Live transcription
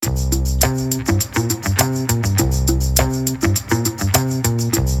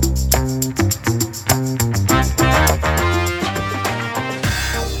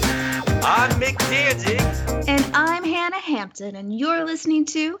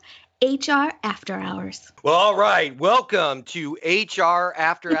to HR After Hours. Well, all right. Welcome to HR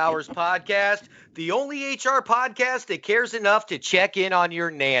After Hours podcast, the only HR podcast that cares enough to check in on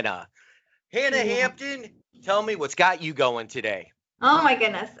your Nana. Hannah Hampton, tell me what's got you going today. Oh my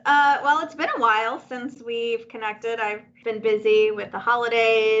goodness. Well, it's been a while since we've connected. I've been busy with the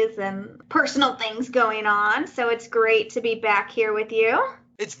holidays and personal things going on, so it's great to be back here with you.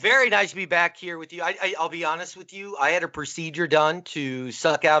 It's very nice to be back here with you. I'll be honest with you. I had a procedure done to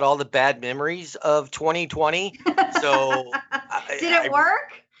suck out all the bad memories of 2020. So Did it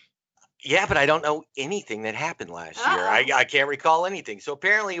work? Yeah, but I don't know anything that happened last year. I can't recall anything. So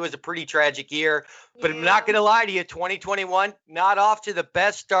apparently it was a pretty tragic year. But I'm not going to lie to you. 2021, not off to the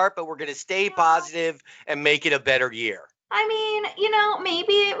best start, but we're going to stay positive and make it a better year. I mean,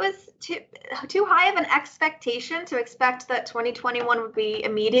 maybe it was too high of an expectation to expect that 2021 would be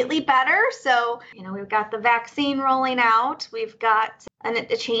immediately better. So, we've got the vaccine rolling out. We've got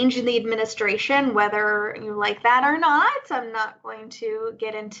a change in the administration, whether you like that or not. I'm not going to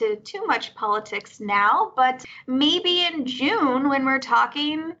get into too much politics now, but maybe in June when we're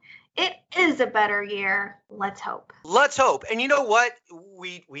talking, it is a better year. Let's hope. Let's hope. And you know what?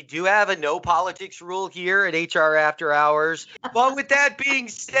 We do have a no politics rule here at HR After Hours. But with that being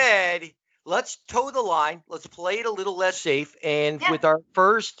said, let's toe the line. Let's play it a little less safe. And with our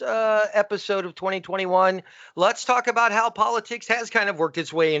first episode of 2021, let's talk about how politics has kind of worked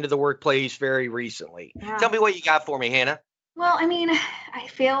its way into the workplace very recently. Yeah. Tell me what you got for me, Hannah. Well, I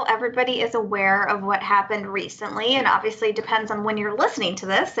feel everybody is aware of what happened recently, and obviously it depends on when you're listening to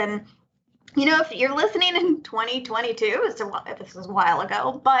this. And, if you're listening in 2022, this was a while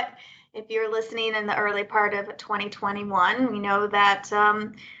ago, but if you're listening in the early part of 2021, we know that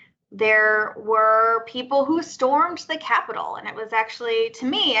there were people who stormed the Capitol, and it was actually, to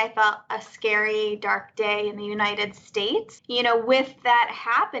me, I felt a scary, dark day in the United States. With that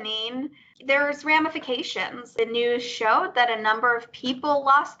happening, there's ramifications. The news showed that a number of people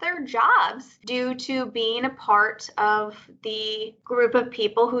lost their jobs due to being a part of the group of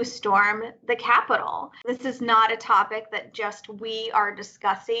people who stormed the Capitol. This is not a topic that just we are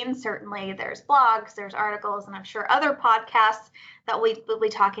discussing. Certainly there's blogs, there's articles, and I'm sure other podcasts that we will be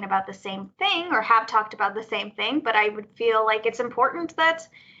talking about the same thing or have talked about the same thing. But I would feel like it's important that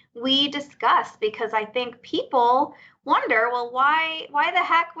we discuss, because I think people wonder, well, why the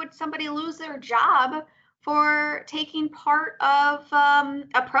heck would somebody lose their job for taking part of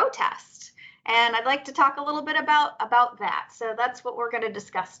a protest? And I'd like to talk a little bit about that. So that's what we're going to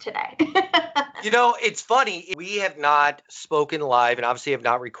discuss today. It's funny. We have not spoken live and obviously have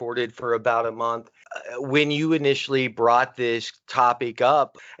not recorded for about a month. When you initially brought this topic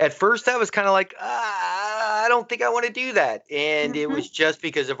up, at first I was kind of like, I don't think I want to do that. And it was just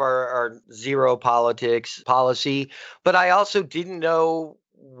because of our zero politics policy. But I also didn't know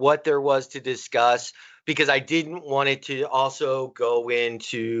what there was to discuss, because I didn't want it to also go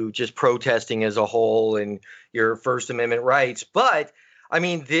into just protesting as a whole and your First Amendment rights. But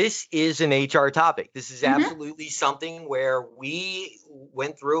this is an HR topic. This is absolutely something where we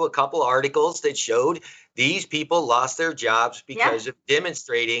went through a couple articles that showed these people lost their jobs because of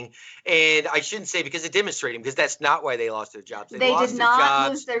demonstrating. And I shouldn't say because of demonstrating, because that's not why they lost their jobs. They did not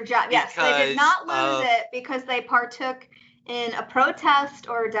lose their job. Yes, they did not lose it because they partook in a protest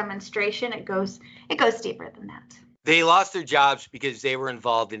or a demonstration. It goes deeper than that. They lost their jobs because they were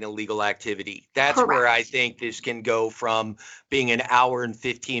involved in illegal activity. That's correct. Where I think this can go from being an hour and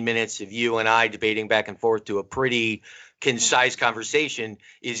 15 minutes of you and I debating back and forth to a pretty concise conversation,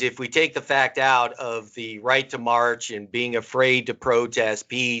 is if we take the fact out of the right to march and being afraid to protest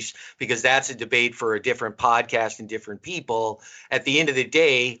peace, because that's a debate for a different podcast and different people. At the end of the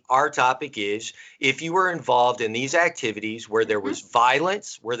day, our topic is, if you were involved in these activities where there was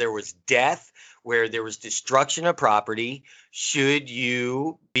violence, where there was death, where there was destruction of property, should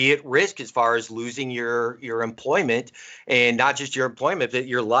you be at risk as far as losing your employment, and not just your employment, but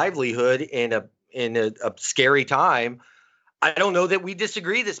your livelihood in a scary time? I don't know that we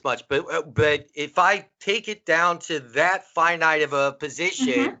disagree this much, but if I take it down to that finite of a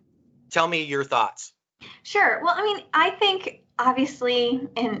position, tell me your thoughts. Sure. Well, I think obviously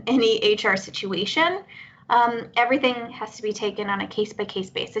in any HR situation, everything has to be taken on a case-by-case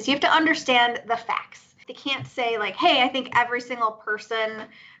basis. You have to understand the facts. They can't say like, hey, I think every single person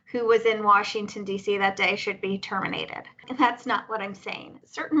who was in Washington, D.C. that day should be terminated. And that's not what I'm saying.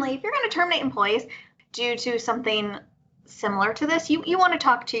 Certainly, if you're going to terminate employees due to something similar to this, you want to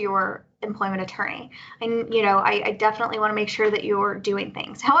talk to your employment attorney. And, I definitely want to make sure that you're doing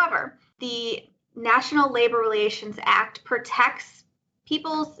things. However, the National Labor Relations Act protects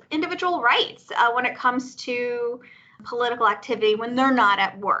people's individual rights when it comes to political activity when they're not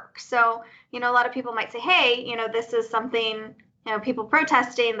at work. So, a lot of people might say, hey, this is something, people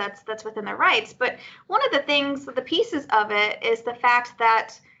protesting, that's within their rights. But one of the things, the pieces of it is the fact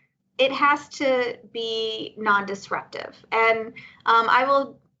that it has to be non-disruptive. And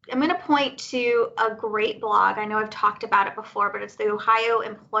I'm going to point to a great blog. I know I've talked about it before, but it's the Ohio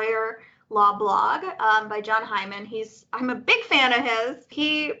Employer Law blog by John Hyman. I'm a big fan of his.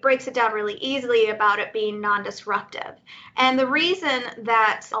 He breaks it down really easily about it being non-disruptive. And the reason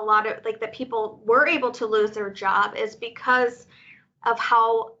that a lot of that people were able to lose their job is because of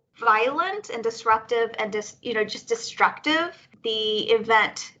how violent and disruptive and just destructive the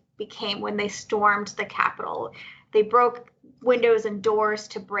event became when they stormed the Capitol. They broke windows and doors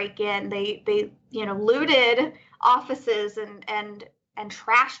to break in. They looted offices and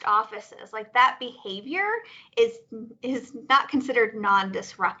trashed offices. Like, that behavior is not considered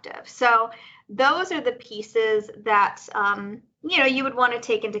non-disruptive. So those are the pieces that you would want to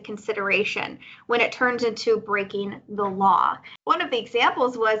take into consideration when it turns into breaking the law. One of the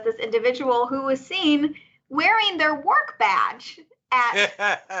examples was this individual who was seen wearing their work badge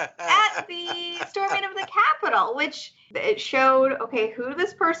at the storming of the Capitol, which it showed, who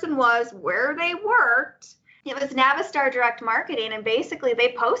this person was, where they worked. It was Navistar Direct Marketing, and basically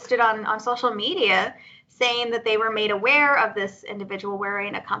they posted on social media saying that they were made aware of this individual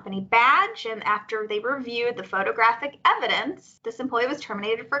wearing a company badge, and after they reviewed the photographic evidence, this employee was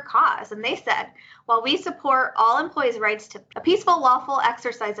terminated for cause. And they said, while we support all employees' rights to a peaceful, lawful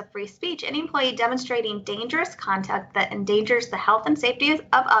exercise of free speech, any employee demonstrating dangerous conduct that endangers the health and safety of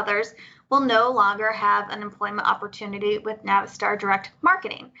others will no longer have an employment opportunity with Navistar Direct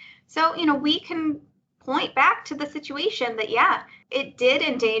Marketing. So, we can point back to the situation that, it did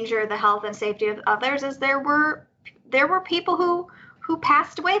endanger the health and safety of others, as there were people who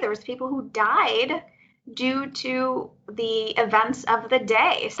passed away. There was people who died due to the events of the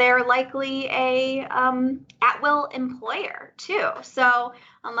day. They're likely a at-will employer too. So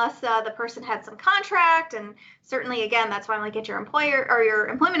unless the person had some contract, and certainly, again, that's why get your employer or your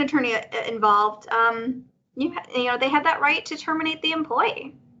employment attorney involved. They had that right to terminate the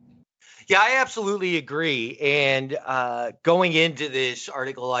employee. Yeah, I absolutely agree. And going into this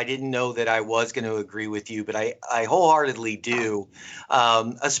article, I didn't know that I was going to agree with you, but I wholeheartedly do,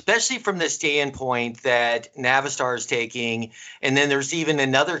 especially from the standpoint that Navistar is taking. And then there's even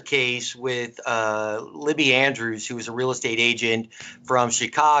another case with Libby Andrews, who was a real estate agent from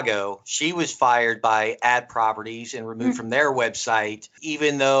Chicago. She was fired by Ad Properties and removed from their website,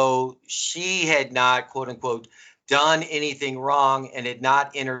 even though she had not, quote unquote, done anything wrong and had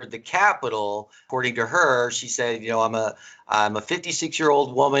not entered the Capitol. According to her, she said, I'm a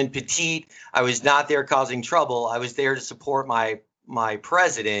 56-year-old woman, petite. I was not there causing trouble. I was there to support my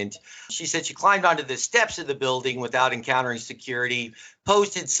president. She said she climbed onto the steps of the building without encountering security,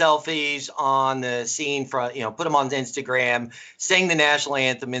 posted selfies on the scene, put them on Instagram, sang the national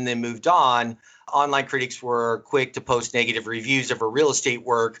anthem, and then moved on. Online critics were quick to post negative reviews of her real estate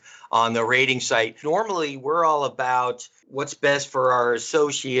work on the rating site. Normally, we're all about what's best for our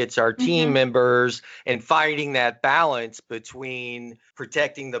associates, our team members, and finding that balance between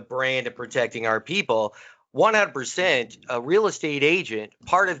protecting the brand and protecting our people. 100%, a real estate agent,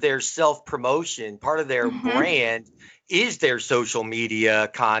 part of their self-promotion, part of their brand is their social media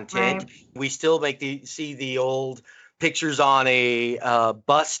content. Right. We still see the old pictures on a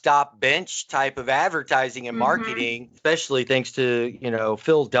bus stop bench type of advertising and marketing, especially thanks to,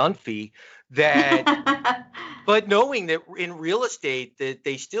 Phil Dunphy, that, but knowing that in real estate that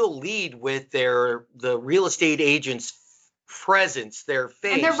they still lead with the real estate agent's presence, their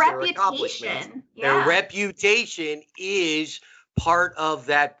face, and their reputation. Their reputation is part of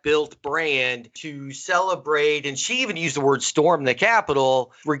that built brand to celebrate. And she even used the word storm the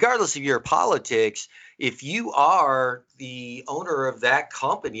Capitol. Regardless of your politics, if you are the owner of that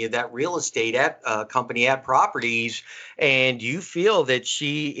company, of that real estate company, Ad Properties, and you feel that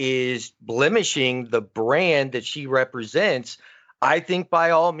she is blemishing the brand that she represents, I think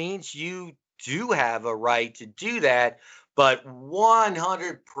by all means you do have a right to do that. But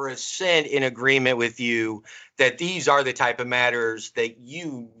 100% in agreement with you that these are the type of matters that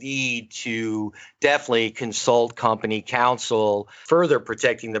you need to definitely consult company counsel, further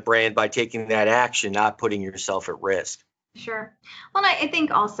protecting the brand by taking that action, not putting yourself at risk. Sure. Well, I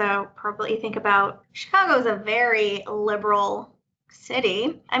think also probably think about Chicago is a very liberal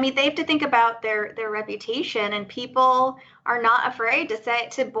city. I mean, they have to think about their reputation, and people are not afraid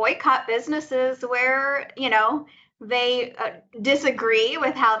to boycott businesses where, they disagree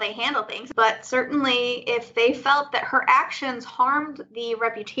with how they handle things. But certainly if they felt that her actions harmed the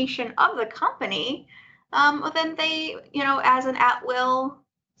reputation of the company, well, then they, as an at-will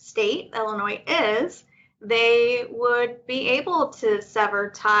state, Illinois is, they would be able to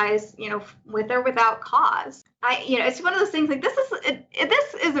sever ties, with or without cause. It's one of those things like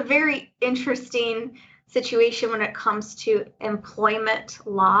this is a very interesting situation when it comes to employment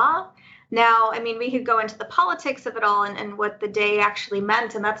law. Now, I mean, we could go into the politics of it all and what the day actually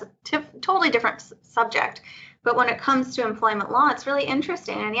meant, and that's a totally different subject. But when it comes to employment law, it's really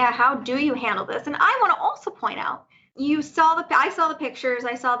interesting. And yeah, how do you handle this? And I want to also point out, I saw the pictures,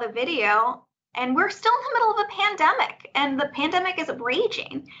 I saw the video, and we're still in the middle of a pandemic, and the pandemic is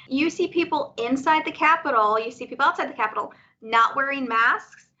raging. You see people inside the Capitol, you see people outside the Capitol not wearing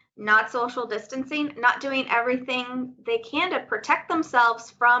masks, not social distancing, not doing everything they can to protect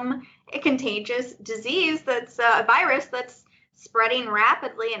themselves from a contagious disease that's a virus that's spreading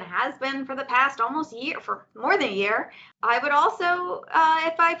rapidly and has been for the past for more than a year. I would also,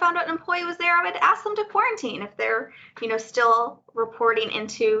 if I found out an employee was there, I would ask them to quarantine if they're, still reporting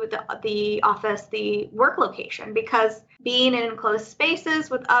into the office, the work location, because being in enclosed spaces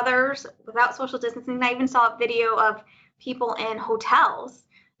with others without social distancing, I even saw a video of people in hotels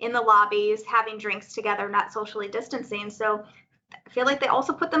in the lobbies having drinks together, not socially distancing. So I feel like they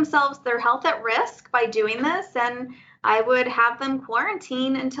also put their health at risk by doing this, and I would have them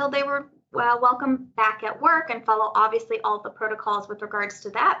quarantine until they were welcome back at work and follow obviously all the protocols with regards to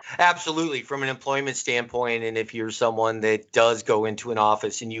that. Absolutely. From an employment standpoint, and if you're someone that does go into an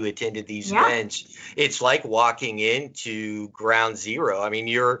office and you attended these events, it's like walking into ground zero. I mean,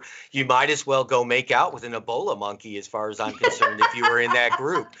 you might as well go make out with an Ebola monkey as far as I'm concerned if you were in that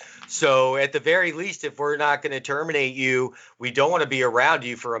group. So at the very least, if we're not going to terminate you, we don't want to be around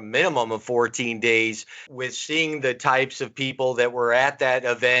you for a minimum of 14 days. With seeing the types of people that were at that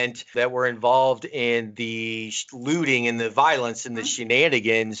event that were involved in the looting and the violence and the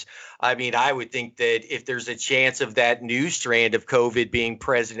shenanigans, I mean, I would think that if there's a chance of that new strand of COVID being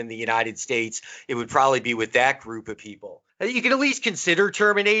present in the United States, it would probably be with that group of people. You can at least consider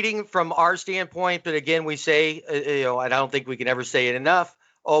terminating from our standpoint. But again, we say, and I don't think we can ever say it enough,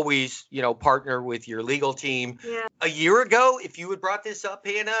 always, partner with your legal team. Yeah. A year ago, if you had brought this up,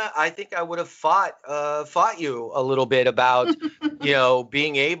 Hannah, I think I would have fought you a little bit about,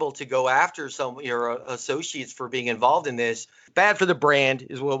 being able to go after some of your associates for being involved in this. Bad for the brand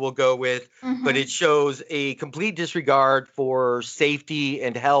is what we'll go with, but it shows a complete disregard for safety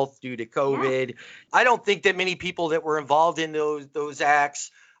and health due to COVID. Yeah. I don't think that many people that were involved in those acts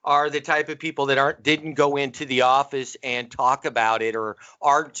are the type of people that didn't go into the office and talk about it, or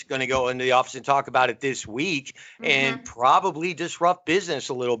aren't going to go into the office and talk about it this week, and probably disrupt business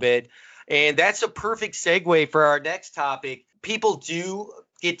a little bit. And that's a perfect segue for our next topic. People do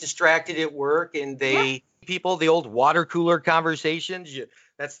get distracted at work, and the old water cooler conversations.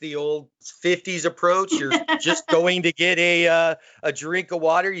 That's the old 50s approach. You're just going to get a drink of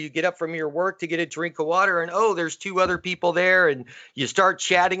water. You get up from your work to get a drink of water, and there's two other people there, and you start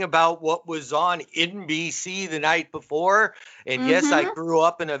chatting about what was on NBC the night before. And yes, I grew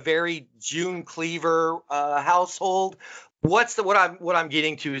up in a very June Cleaver household. What I'm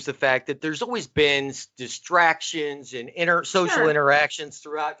getting to is the fact that there's always been distractions and social interactions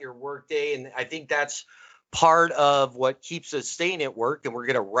throughout your workday, and I think that's part of what keeps us staying at work. And we're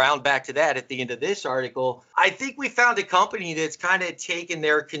going to round back to that at the end of this article. I think we found a company that's kind of taken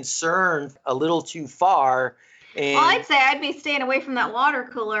their concern a little too far. And I'd say I'd be staying away from that water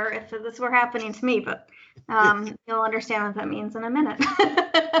cooler if this were happening to me, but you'll understand what that means in a minute.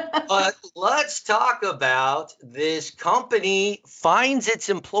 But let's talk about this company finds its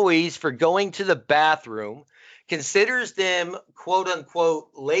employees for going to the bathroom, considers them quote unquote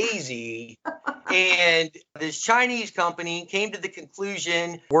lazy. And this Chinese company came to the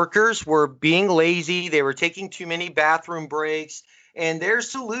conclusion workers were being lazy. They were taking too many bathroom breaks. And their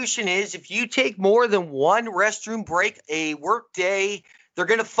solution is if you take more than one restroom break a work day, they're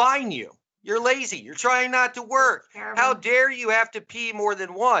going to fine you. You're lazy. You're trying not to work. How dare you have to pee more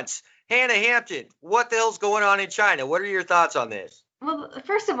than once? Hannah Hampton, what the hell's going on in China? What are your thoughts on this? Well,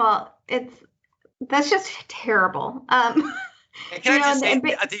 first of all, that's just terrible. And can I just say,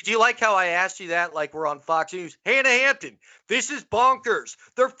 did you like how I asked you that like we're on Fox News? Hannah Hampton, this is bonkers.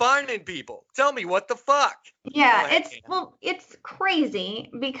 They're fining people. Tell me what the fuck. Yeah, it's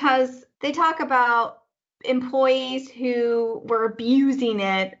crazy because they talk about employees who were abusing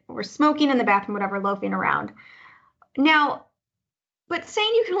it, were smoking in the bathroom, whatever, loafing around. Now, but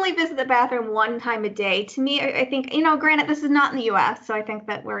saying you can only visit the bathroom one time a day, to me, I think, granted, this is not in the U.S., so I think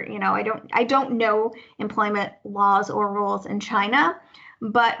that I don't know employment laws or rules in China,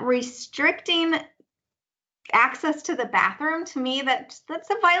 but restricting access to the bathroom, to me, that's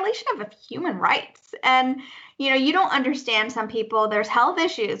a violation of human rights. And, you don't understand some people. There's health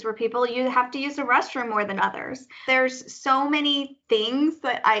issues where you have to use the restroom more than others. There's so many things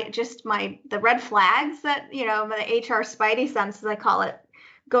that the red flags that, the HR spidey senses, I call it,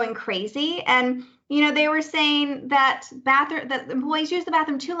 going crazy. And, they were saying that employees use the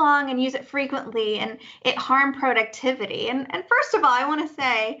bathroom too long and use it frequently, and it harmed productivity. And first of all, I want to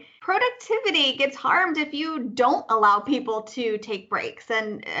say productivity gets harmed if you don't allow people to take breaks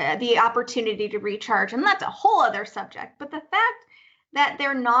and the opportunity to recharge. And that's a whole other subject. But the fact that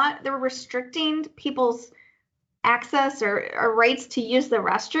they're restricting people's access or rights to use the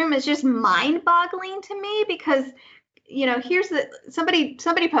restroom is just mind-boggling to me, because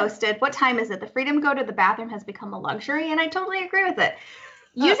somebody posted, what time is it? The freedom to go to the bathroom has become a luxury. And I totally agree with it.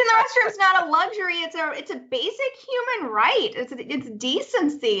 Using the restroom is not a luxury. It's a basic human right. It's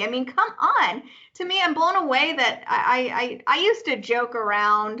decency. I mean, come on. To me, I'm blown away that I used to joke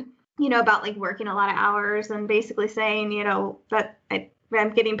around, about like working a lot of hours and basically saying, that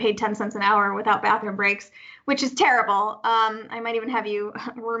I'm getting paid 10 cents an hour without bathroom breaks, which is terrible. I might even have you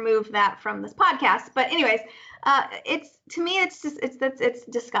remove that from this podcast. But anyways, it's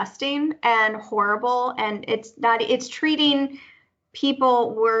disgusting and horrible, and it's treating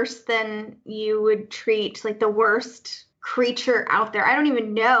people worse than you would treat like the worst creature out there. I don't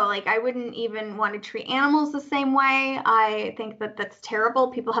even know. Like, I wouldn't even want to treat animals the same way. I think that that's terrible.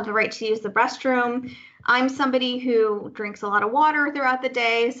 People have the right to use the restroom. I'm somebody who drinks a lot of water throughout the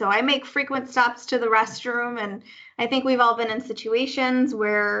day, so I make frequent stops to the restroom. And I think we've all been in situations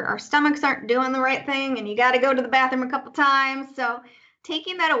where our stomachs aren't doing the right thing and you got to go to the bathroom a couple times. So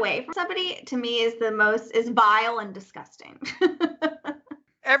taking that away from somebody, to me, is vile and disgusting.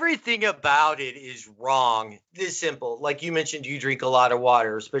 Everything about it is wrong. This simple. Like you mentioned, you drink a lot of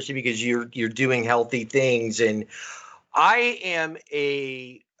water, especially because you're doing healthy things. And I am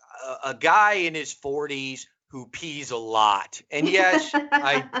a guy in his 40s who pees a lot. And yes,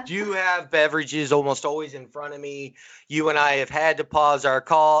 I do have beverages almost always in front of me. You and I have had to pause our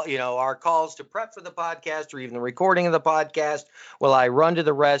calls to prep for the podcast or even the recording of the podcast while I run to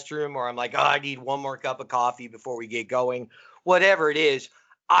the restroom, or I'm like, I need one more cup of coffee before we get going. Whatever it is,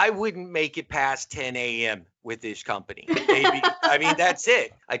 I wouldn't make it past 10 a.m. with this company. I mean, that's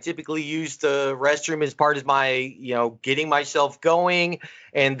it. I typically use the restroom as part of my, getting myself going.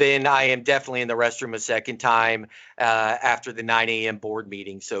 And then I am definitely in the restroom a second time after the 9 a.m. board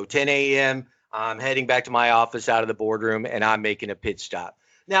meeting. So 10 a.m., I'm heading back to my office out of the boardroom, and I'm making a pit stop.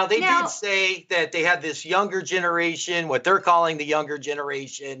 Now, they did say that they have this younger generation, what they're calling the younger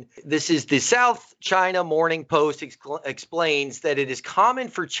generation. This is the South China Morning Post explains that it is common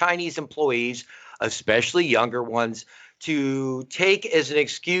for Chinese employees, especially younger ones, to take as an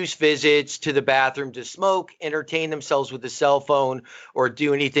excuse visits to the bathroom to smoke, entertain themselves with a cell phone, or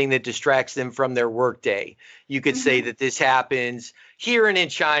do anything that distracts them from their workday. You could say that this happens here and in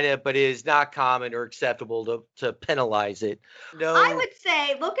China, but it is not common or acceptable to penalize it. No, I would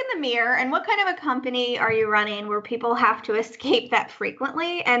say look in the mirror, and what kind of a company are you running where people have to escape that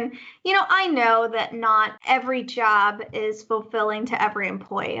frequently? And, I know that not every job is fulfilling to every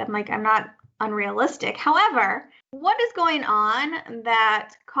employee. I'm not unrealistic. However, what is going on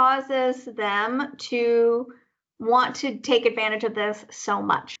that causes them to want to take advantage of this so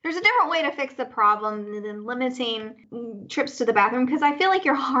much? There's a different way to fix the problem than limiting trips to the bathroom, because I feel like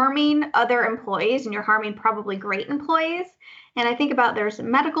you're harming other employees, and you're harming probably great employees. And I think about there's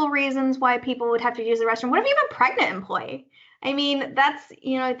medical reasons why people would have to use the restroom. What if you have a pregnant employee? I mean, that's,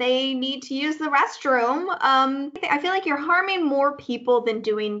 they need to use the restroom. I feel like you're harming more people than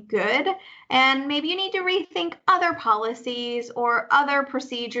doing good. And maybe you need to rethink other policies or other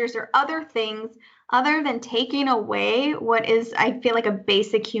procedures or other things other than taking away what is, I feel like, a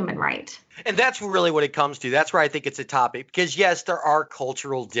basic human right. And that's really what it comes to. That's where I think it's a topic, because yes, there are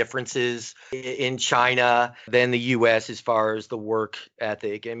cultural differences in China than the U.S. as far as the work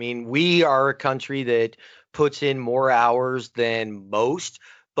ethic. I mean, we are a country that puts in more hours than most.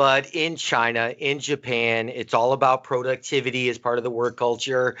 But in China, in Japan, it's all about productivity as part of the work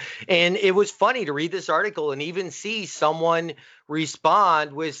culture. And it was funny to read this article and even see someone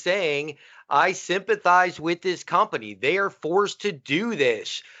respond with saying, I sympathize with this company. They are forced to do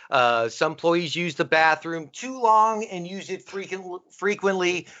this. Some employees use the bathroom too long and use it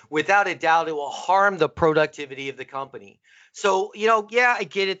frequently. Without a doubt, it will harm the productivity of the company. So, yeah, I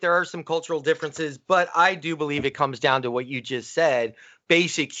get it. There are some cultural differences, but I do believe it comes down to what you just said.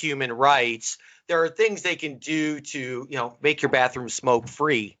 Basic human rights. There are things they can do to, make your bathroom smoke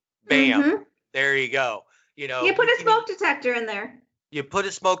free. Bam. There you go. You put a smoke detector in there. You put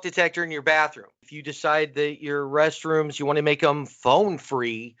a smoke detector in your bathroom. If you decide that your restrooms, you want to make them phone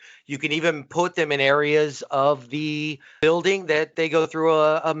free, you can even put them in areas of the building that they go through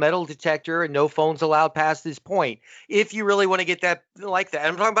a metal detector and no phones allowed past this point. If you really want to get that like that,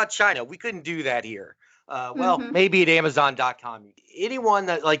 I'm talking about China. We couldn't do that here. Well, maybe at Amazon.com. Anyone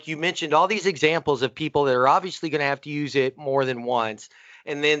that, like you mentioned, all these examples of people that are obviously going to have to use it more than once,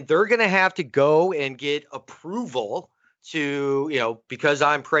 and then they're going to have to go and get approval to, because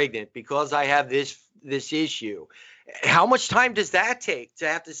I'm pregnant, because I have this issue. How much time does that take to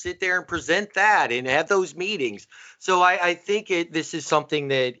have to sit there and present that and have those meetings? So I think this is something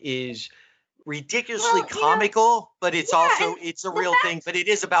that is ridiculously comical, but it's also it's a real thing, but it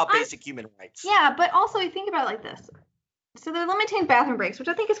is about basic human rights. Yeah, but also you think about it like this. So they're limiting bathroom breaks, which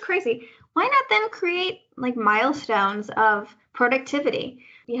I think is crazy. Why not then create like milestones of productivity?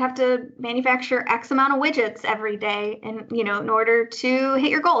 You have to manufacture X amount of widgets every day and, in order to hit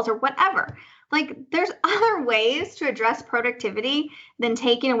your goals or whatever. Like there's other ways to address productivity than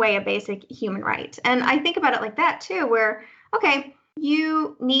taking away a basic human right. And I think about it like that too, where, okay,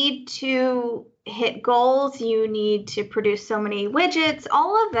 you need to hit goals, you need to produce so many widgets.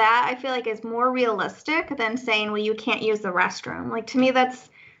 All of that I feel like is more realistic than saying, well, you can't use the restroom. Like to me, that's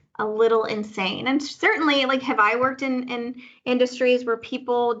a little insane. And certainly, like, have I worked in industries where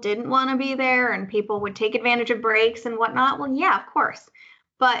people didn't want to be there and people would take advantage of breaks and whatnot? Well, yeah, of course.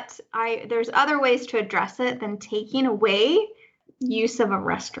 But there's other ways to address it than taking away use of a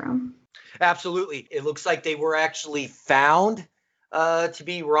restroom. Absolutely. It looks like they were actually found to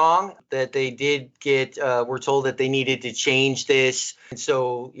be wrong, that they did get, we're told that they needed to change this. And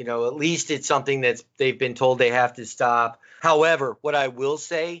so, at least it's something that they've been told they have to stop. However, what I will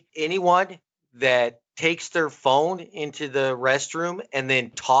say, anyone that takes their phone into the restroom and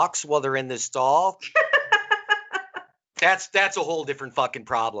then talks while they're in the stall, that's a whole different fucking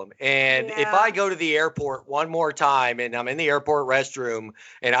problem. And if I go to the airport one more time and I'm in the airport restroom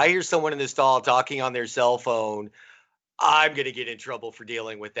and I hear someone in the stall talking on their cell phone, I'm going to get in trouble for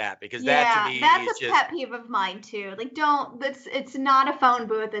dealing with that, because that to me that's is a pet peeve of mine too. Like it's not a phone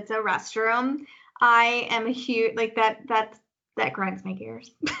booth, it's a restroom. I am a huge, like that grinds my gears.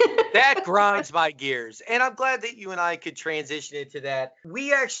 That grinds my gears. And I'm glad that you and I could transition into that.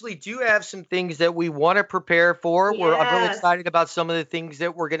 We actually do have some things that we want to prepare for. Yes. I'm really excited about some of the things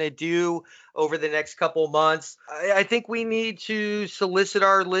that we're going to do over the next couple months. I think we need to solicit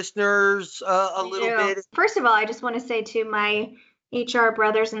our listeners a little bit. First of all, I just want to say to my HR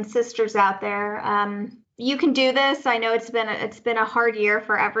brothers and sisters out there, you can do this. I know it's been a hard year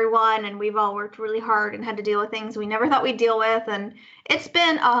for everyone, and we've all worked really hard and had to deal with things we never thought we'd deal with, and it's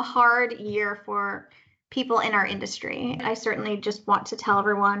been a hard year for people in our industry. I certainly just want to tell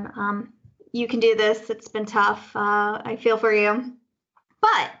everyone, you can do this. It's been tough. I feel for you,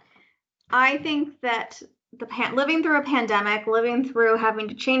 but I think that living through a pandemic, living through having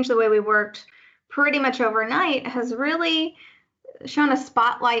to change the way we worked pretty much overnight has really shone a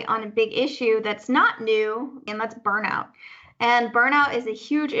spotlight on a big issue that's not new, and that's burnout. And burnout is a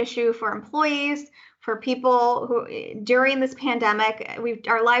huge issue for employees, for people who during this pandemic,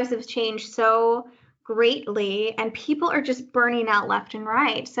 our lives have changed so greatly, and people are just burning out left and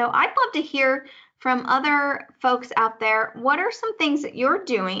right. So I'd love to hear from other folks out there. What are some things that you're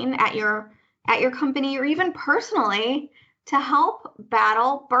doing at your company or even personally to help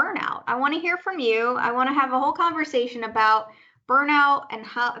battle burnout? I want to hear from you. I want to have a whole conversation about burnout and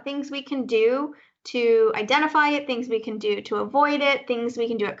how things we can do to identify it, things we can do to avoid it, things we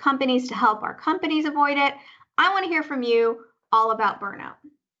can do at companies to help our companies avoid it. I want to hear from you all about burnout.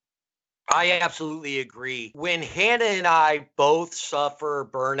 I absolutely agree. When Hannah and I both suffer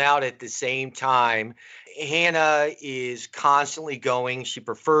burnout at the same time, Hannah is constantly going. She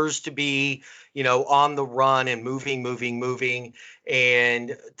prefers to be, on the run and moving.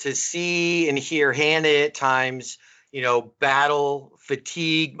 And to see and hear Hannah at times, battle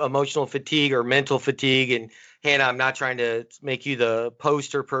fatigue, emotional fatigue or mental fatigue. And Hannah, I'm not trying to make you the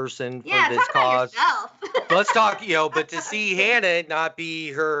poster person for this cause. Let's talk, but to see Hannah not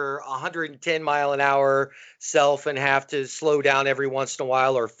be her 110 mile an hour self and have to slow down every once in a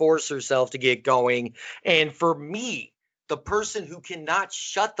while or force herself to get going. And for me, the person who cannot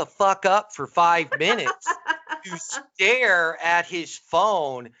shut the fuck up for 5 minutes to stare at his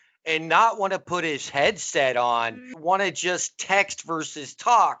phone and not want to put his headset on, want to just text versus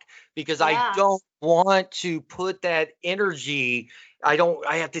talk, because I don't want to put that energy. I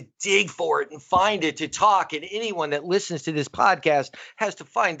have to dig for it and find it to talk. And anyone that listens to this podcast has to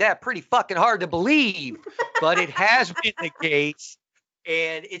find that pretty fucking hard to believe, but it has been the case.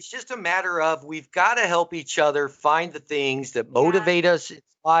 And it's just a matter of we've got to help each other find the things that motivate us,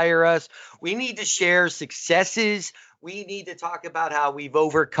 inspire us. We need to share successes. We need to talk about how we've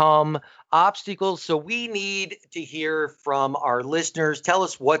overcome obstacles. So we need to hear from our listeners. Tell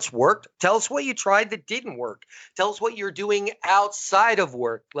us what's worked. Tell us what you tried that didn't work. Tell us what you're doing outside of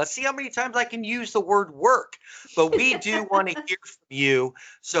work. Let's see how many times I can use the word work. But we do want to hear from you.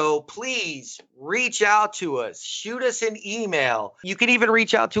 So please reach out to us. Shoot us an email. You can even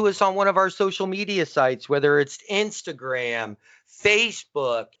reach out to us on one of our social media sites, whether it's Instagram,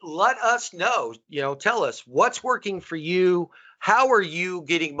 Facebook. Let us know, tell us what's working for you. How are you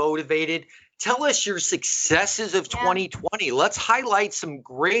getting motivated? Tell us your successes of 2020. Let's highlight some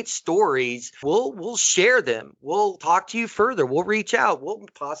great stories. We'll share them. We'll talk to you further. We'll reach out. We'll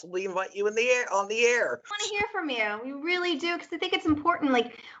possibly invite you on the air. I want to hear from you. We really do, because I think it's important.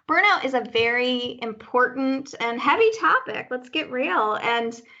 Like, burnout is a very important and heavy topic. Let's get real.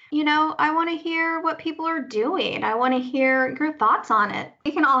 And I want to hear what people are doing. I want to hear your thoughts on it.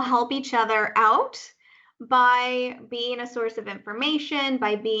 We can all help each other out by being a source of information,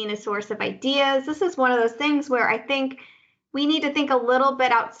 by being a source of ideas. This is one of those things where I think we need to think a little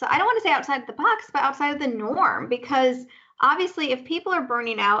bit outside. I don't want to say outside the box, but outside of the norm, because obviously if people are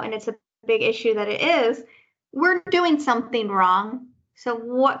burning out, and it's a big issue that it is, we're doing something wrong. So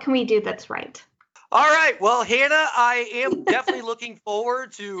what can we do that's right? All right. Well, Hannah, I am definitely looking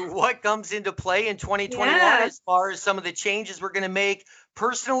forward to what comes into play in 2021 as far as some of the changes we're going to make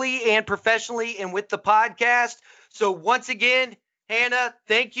personally and professionally and with the podcast. So once again, Hannah,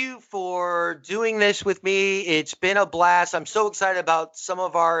 thank you for doing this with me. It's been a blast. I'm so excited about some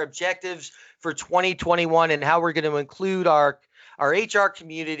of our objectives for 2021 and how we're going to include our HR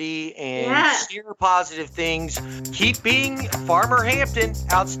community and share positive things. Keep being Farmer Hampton,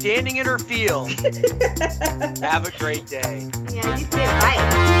 outstanding in her field. Have a great day. Yeah, you did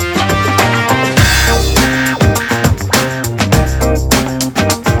right.